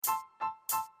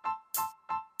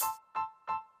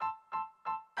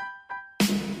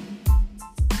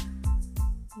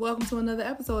Welcome to another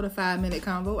episode of 5 Minute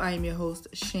Convo. I am your host,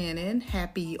 Shannon.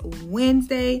 Happy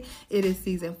Wednesday. It is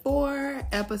season 4,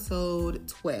 episode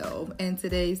 12. And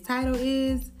today's title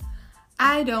is,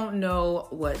 I don't know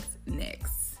what's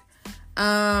next.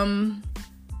 I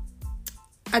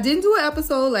didn't do an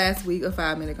episode last week of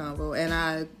 5 Minute Convo, and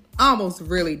I almost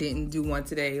really didn't do one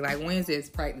today. Like, Wednesday is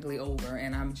practically over,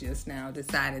 and I'm just now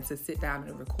decided to sit down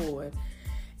and record.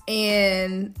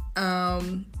 And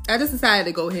I just decided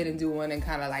to go ahead and do one and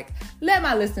kind of like let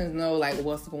my listeners know like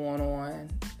what's going on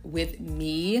with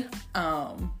me.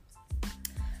 I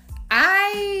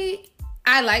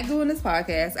like doing this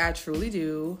podcast. I truly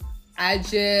do.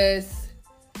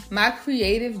 My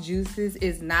creative juices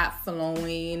is not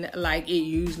flowing like it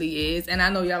usually is. And I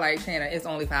know y'all like, Shanna, it's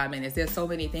only 5 minutes. There's so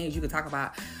many things you can talk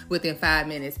about within 5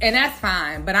 minutes. And that's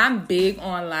fine. But I'm big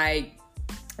on like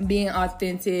being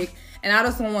authentic. And I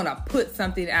just don't want to put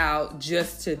something out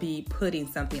just to be putting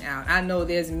something out. I know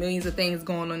there's millions of things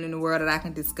going on in the world that I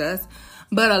can discuss.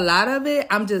 But a lot of it,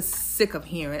 I'm just sick of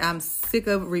hearing. I'm sick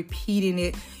of repeating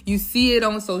it. You see it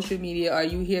on social media or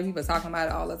you hear people talking about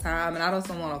it all the time. And I just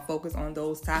don't want to focus on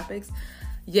those topics.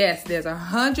 Yes, there's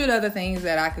 100 other things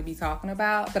that I could be talking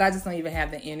about. But I just don't even have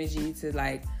the energy to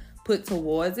like put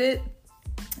towards it.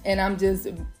 And I'm just...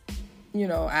 You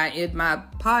know, I end my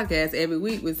podcast every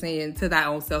week with saying, to thy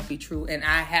own self be true. And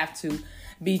I have to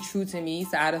be true to me.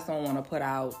 So I just don't want to put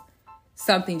out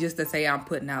something just to say I'm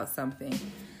putting out something.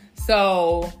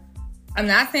 So I'm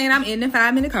not saying I'm ending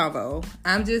 5 Minute Convo.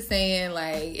 I'm just saying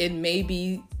like it may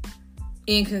be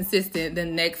inconsistent the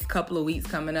next couple of weeks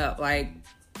coming up. Like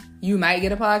you might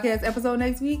get a podcast episode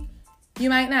next week. You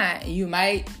might not. You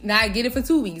might not get it for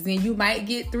 2 weeks. And you might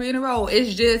get 3 in a row.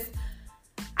 It's just...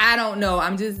 I don't know.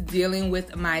 I'm just dealing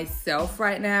with myself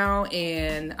right now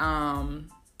and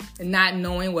not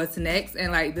knowing what's next.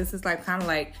 And like this is like kind of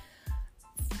like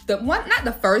not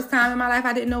the first time in my life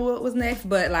I didn't know what was next,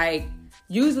 but like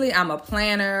usually I'm a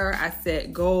planner. I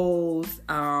set goals.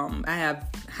 I have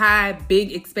high,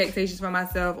 big expectations for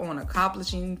myself on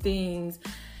accomplishing things.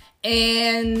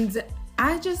 And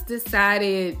I just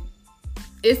decided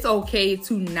it's okay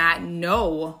to not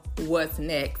know what's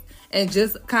next and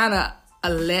just kind of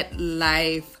let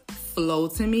life flow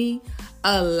to me,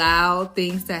 allow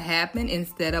things to happen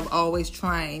instead of always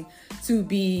trying to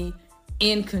be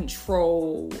in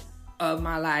control of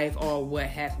my life or what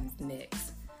happens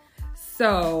next.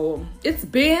 So it's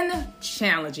been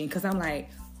challenging because I'm like,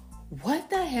 what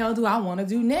the hell do I want to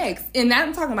do next? And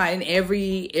I'm talking about in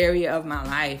every area of my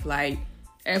life. Like,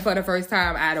 and for the first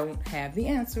time, I don't have the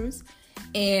answers.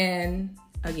 And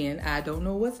again, I don't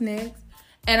know what's next.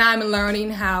 And I'm learning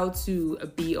how to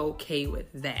be okay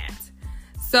with that.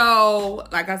 So,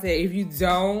 like I said, if you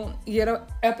don't get an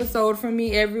episode from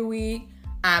me every week,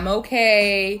 I'm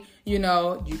okay. You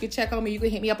know, you can check on me. You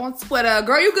can hit me up on Twitter.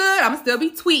 Girl, you good? I'm still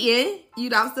be tweeting. You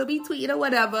know, I'm still be tweeting or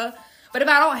whatever. But if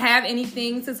I don't have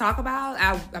anything to talk about,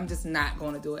 I'm just not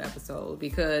going to do an episode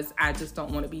because I just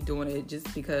don't want to be doing it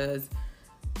just because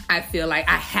I feel like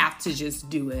I have to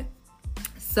just do it.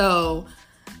 So...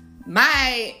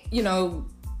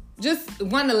 just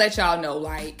want to let y'all know,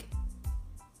 like,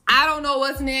 I don't know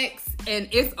what's next, and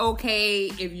it's okay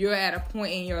if you're at a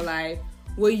point in your life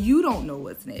where you don't know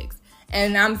what's next.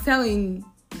 And I'm telling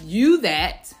you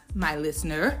that, my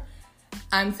listener,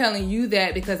 I'm telling you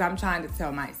that because I'm trying to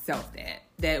tell myself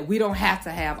that we don't have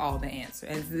to have all the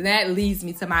answers. And that leads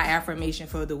me to my affirmation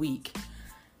for the week.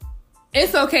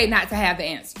 It's okay not to have the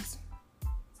answers.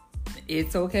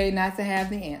 It's okay not to have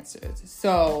the answers.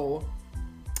 So...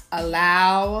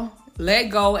 let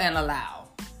go and allow.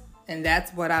 And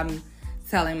that's what I'm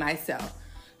telling myself.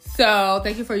 So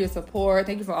thank you for your support.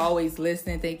 Thank you for always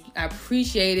listening. I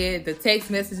appreciate it. The text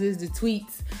messages, the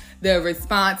tweets, the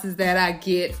responses that I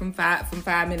get from 5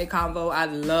 Minute Convo. I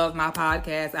love my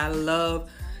podcast. I love,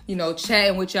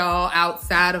 chatting with y'all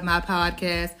outside of my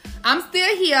podcast. I'm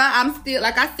still here. I'm still,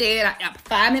 like I said,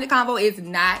 5 Minute Convo is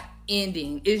not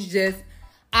ending. It's just,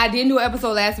 I didn't do an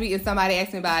episode last week and somebody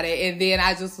asked me about it. And then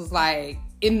I just was like,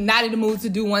 not in the mood to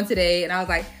do one today. And I was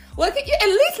like, well, can you at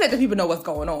least let the people know what's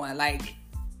going on? Like,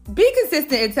 be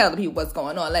consistent and tell the people what's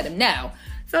going on. Let them know.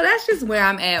 So that's just where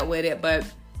I'm at with it. But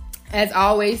as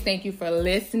always, thank you for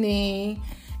listening.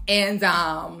 And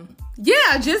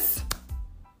just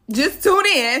tune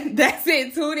in. That's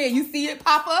it. Tune in. You see it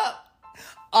pop up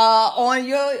on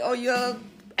your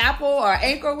Apple or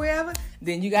Anchor or wherever.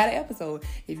 Then you got an episode.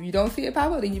 If you don't see it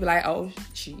pop up, then you be like, oh,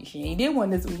 she ain't did one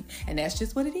this week. And that's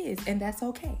just what it is. And that's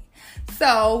okay.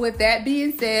 So with that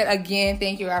being said, again,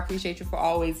 thank you. I appreciate you for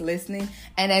always listening.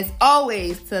 And as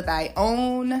always, to thy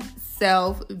own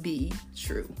self be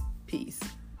true. Peace.